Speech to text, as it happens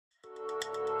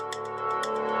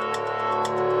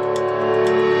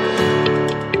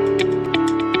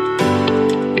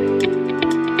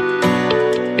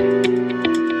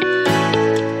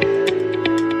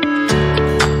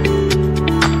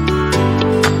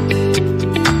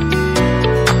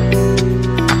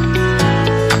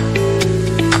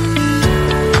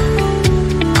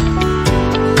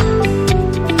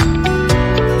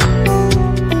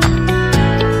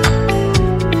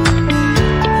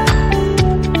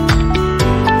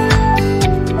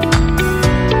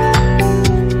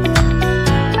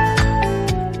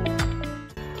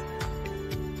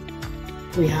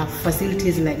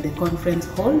facilities like the conference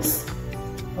halls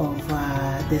of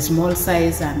the small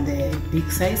size and the big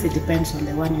size. It depends on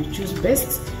the one you choose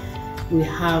best. We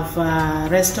have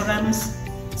restaurants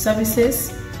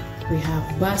services. We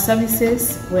have bar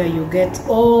services where you get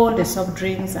all the soft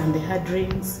drinks and the hard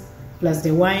drinks, plus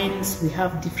the wines. We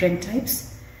have different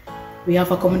types. We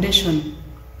have accommodation.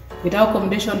 With our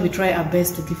accommodation, we try our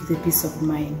best to give you the peace of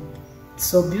mind. It's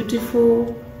so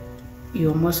beautiful.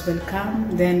 You're most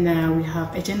welcome. Then we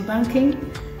have agent banking.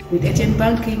 With agent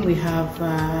banking, we have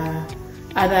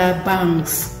other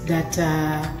banks that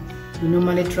we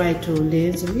normally try to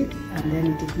liaise with, and then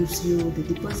it gives you the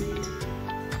deposit.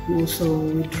 You also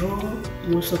withdraw.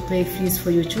 You also pay fees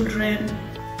for your children.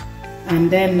 And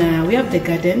then we have the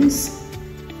gardens.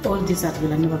 All these at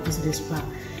Villanova Business Park.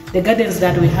 The gardens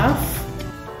that we have,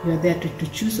 you are there to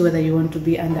choose whether you want to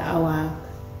be under our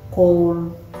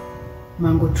cool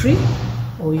mango tree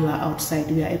or you are outside.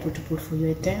 We are able to put for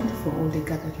you a tent for all the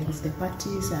gatherings, the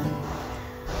parties, and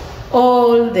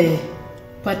all the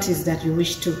parties that you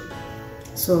wish to.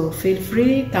 So feel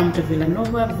free, come to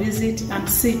Villanova, visit and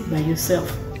sit by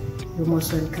yourself. You're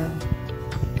most welcome.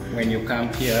 When you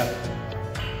come here,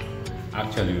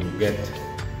 actually you get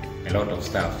a lot of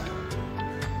stuff.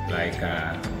 Like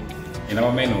in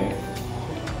our menu,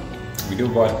 we do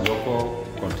both local,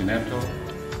 continental,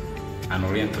 and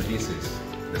oriental dishes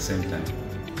at the same time.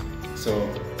 So,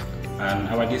 and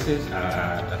our dishes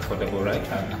are at affordable,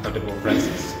 affordable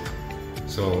prices.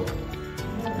 So,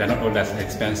 they're not all that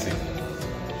expensive.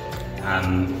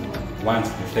 And once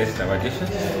you taste our dishes,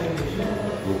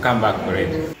 we'll come back for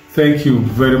it. Thank you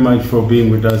very much for being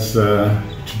with us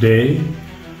today.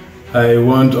 I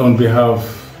want, on behalf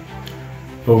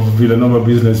of Villanova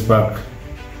Business Park,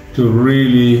 to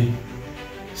really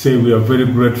say we are very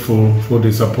grateful for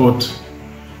the support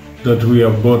that we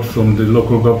have got from the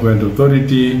local government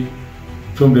authority,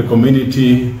 from the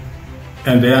community,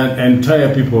 and the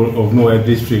entire people of Noya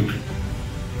District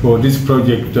for this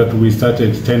project that we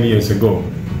started 10 years ago.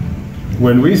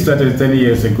 When we started 10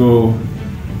 years ago,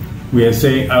 we are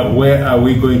saying, where are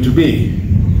we going to be?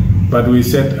 But we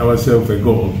set ourselves a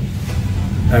goal,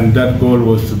 and that goal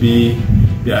was to be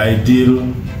the ideal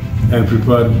and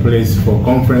prepared place for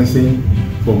conferencing,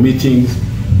 for meetings,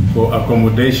 for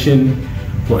accommodation,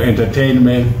 for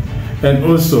entertainment, and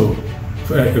also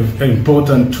for an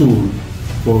important tool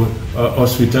for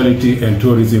hospitality and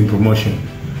tourism promotion.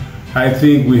 I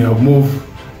think we have moved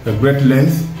a great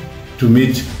length to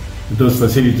meet those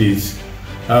facilities.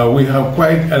 We have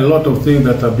quite a lot of things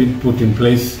that have been put in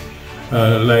place,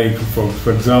 like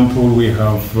for example, we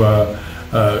have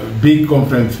big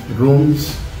conference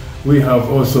rooms. We have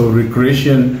also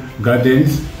recreation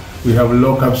gardens. We have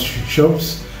lock-up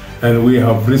shops, and we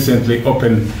have recently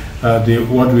opened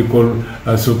what we call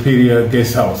a Superior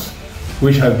Guest House,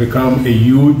 which has become a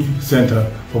huge center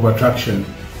of attraction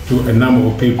to a number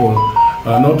of people,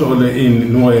 not only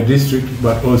in Noya District,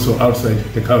 but also outside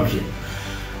the country.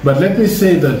 But let me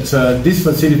say that these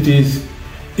facilities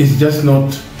is just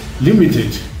not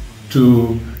limited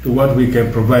to what we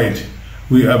can provide.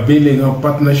 We are building a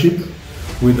partnership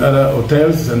with other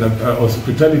hotels and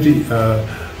hospitality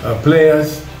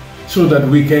players so that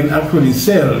we can actually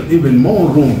sell even more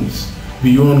rooms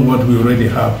beyond what we already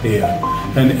have here.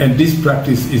 And this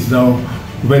practice is now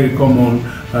very common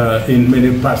in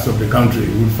many parts of the country.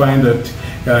 We find that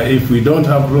if we don't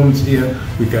have rooms here,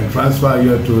 we can transfer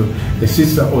you to a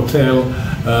sister hotel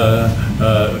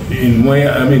in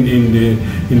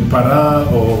Para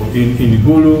or in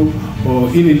Gulu or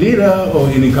in Lira or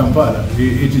in Kampala.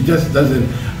 It just doesn't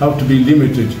have to be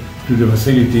limited to the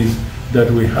facilities that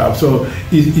we have. So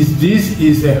this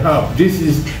is a hub, this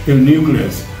is a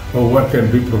nucleus of what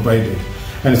can be provided.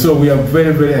 And so we are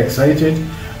very, very excited.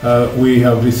 We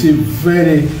have received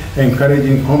very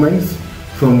encouraging comments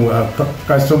from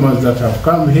customers that have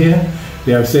come here.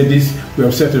 They have said this, we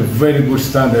have set a very good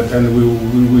standard, and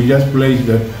we just pledge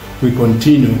that we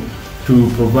continue to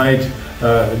provide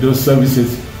those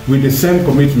services with the same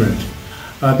commitment.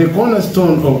 The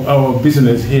cornerstone of our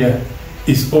business here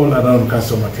is all around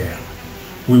customer care.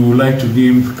 We would like to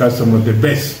give customers the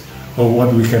best of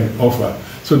what we can offer.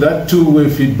 So that two-way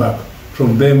feedback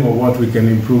from them of what we can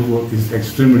improve is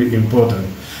extremely important.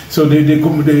 So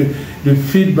the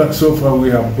feedback so far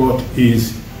we have got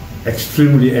is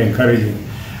extremely encouraging.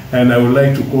 And I would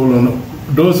like to call on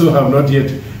those who have not yet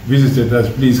visited us,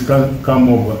 please come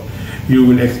over. You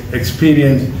will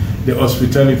experience the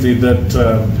hospitality that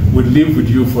will live with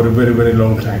you for a very, very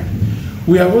long time.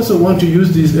 We also want to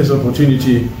use this as an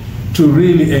opportunity to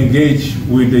really engage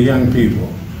with the young people,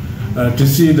 to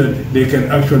see that they can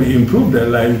actually improve their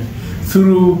life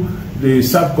through the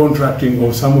subcontracting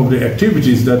of some of the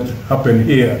activities that happen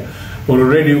here.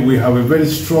 Already we have a very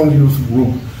strong youth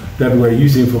group that we're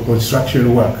using for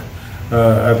construction work.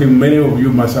 I think many of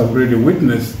you must have already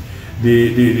witnessed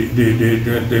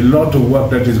the lot of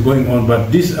work that is going on,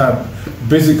 but these are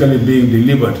basically being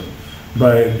delivered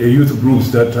by the youth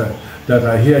groups that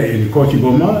are here in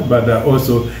Kochigoma, but are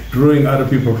also drawing other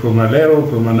people from Alero,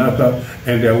 from Manaka,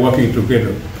 and they're working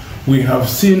together. We have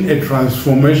seen a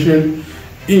transformation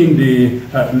in the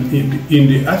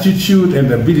attitude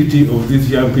and ability of these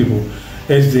young people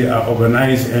as they are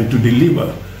organized and to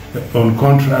deliver on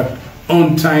contract,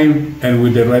 on time, and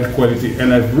with the right quality.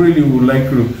 And I really would like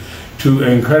to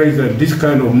encourage that this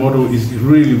kind of model is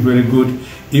really very good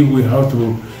if we have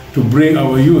to bring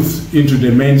our youth into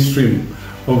the mainstream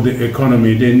of the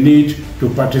economy. They need to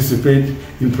participate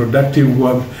in productive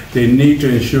work. They need to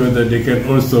ensure that they can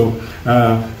also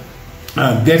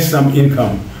get some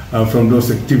income from those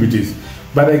activities.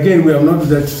 But again, we are not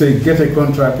that say get a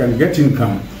contract and get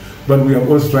income, but we are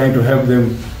also trying to help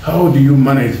them. How do you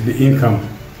manage the income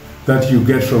that you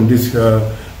get from these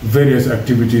various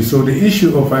activities? So the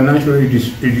issue of financial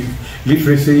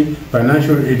literacy,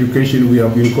 financial education, we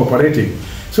have been incorporating.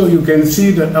 So you can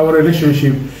see that our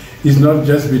relationship is not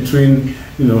just between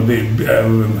the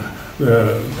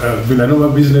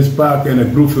Villanova Business Park and a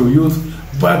group of youth,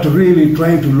 but really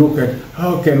trying to look at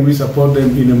how can we support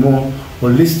them in a more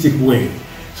holistic way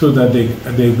so that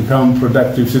they become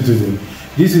productive citizens.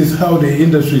 This is how the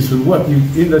industry should work.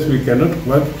 Industry cannot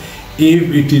work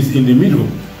if it is in the middle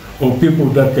of people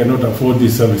that cannot afford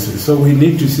these services. So we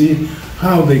need to see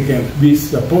how they can be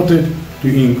supported to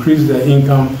increase their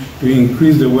income, to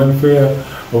increase the welfare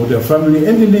of their family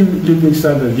and the living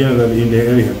standard generally in the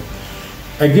area.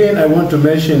 Again, I want to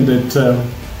mention that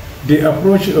the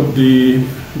approach of the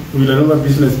Villanova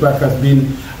Business Park has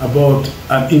been about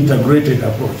an integrated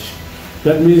approach.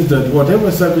 That means that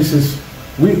whatever services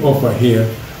we offer here,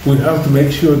 we have to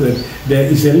make sure that there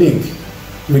is a link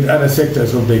with other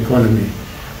sectors of the economy.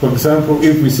 For example,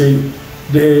 if we say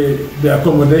the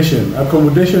accommodation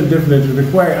definitely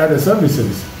requires other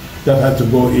services that have to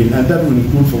go in, and that will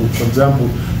include, for example,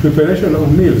 preparation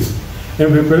of meals.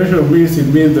 And preparation of meals, it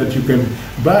means that you can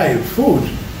buy food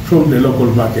from the local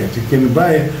market. You can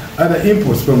buy other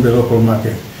inputs from the local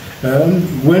market.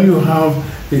 When you have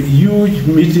a huge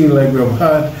meeting like we have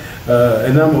had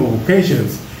a number of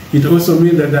occasions, it also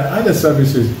means that there are other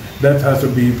services that have to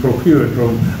be procured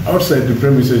from outside the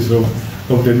premises of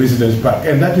the business park.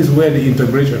 And that is where the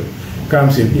integration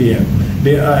comes in here.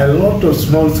 There are a lot of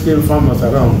small-scale farmers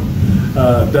around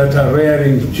that are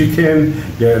rearing chicken,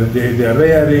 they're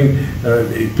rearing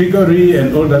piggery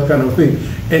and all that kind of thing.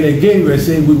 And again, we're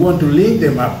saying we want to link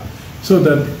them up so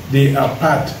that they are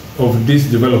part of this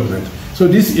development. So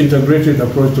this integrated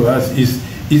approach to us is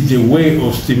the way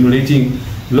of stimulating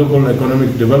local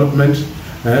economic development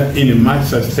in a much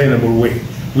sustainable way.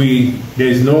 There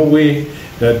is no way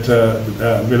that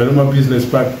Villanova Business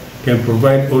Park can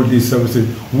provide all these services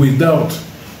without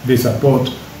the support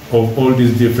of all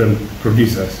these different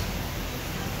producers.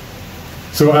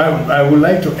 So I would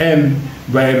like to end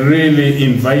by really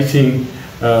inviting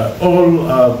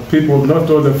all people, not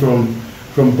only from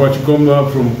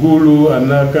Kochigoma, from Gulu,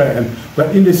 Anaka,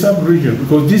 but in the sub-region,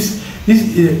 because this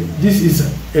is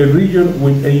a region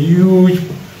with a huge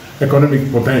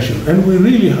economic potential, and we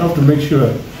really have to make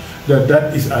sure that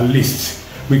that is unleashed.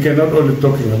 We cannot only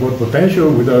talking about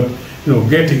potential without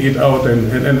getting it out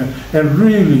and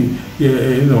really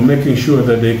making sure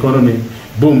that the economy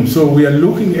booms. So we are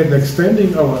looking at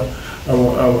extending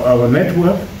our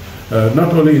network,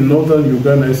 not only in northern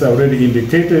Uganda as already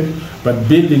indicated, but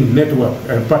building network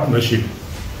and partnership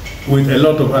with a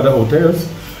lot of other hotels,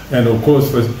 and of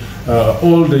course with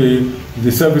all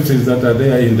the services that are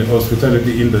there in the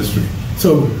hospitality industry.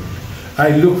 So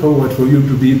I look forward for you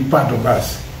to be part of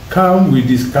us. Come, we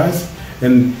discuss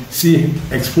and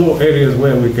explore areas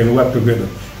where we can work together.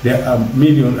 There are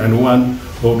 1,000,001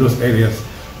 of those areas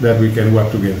that we can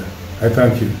work together. I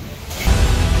thank you.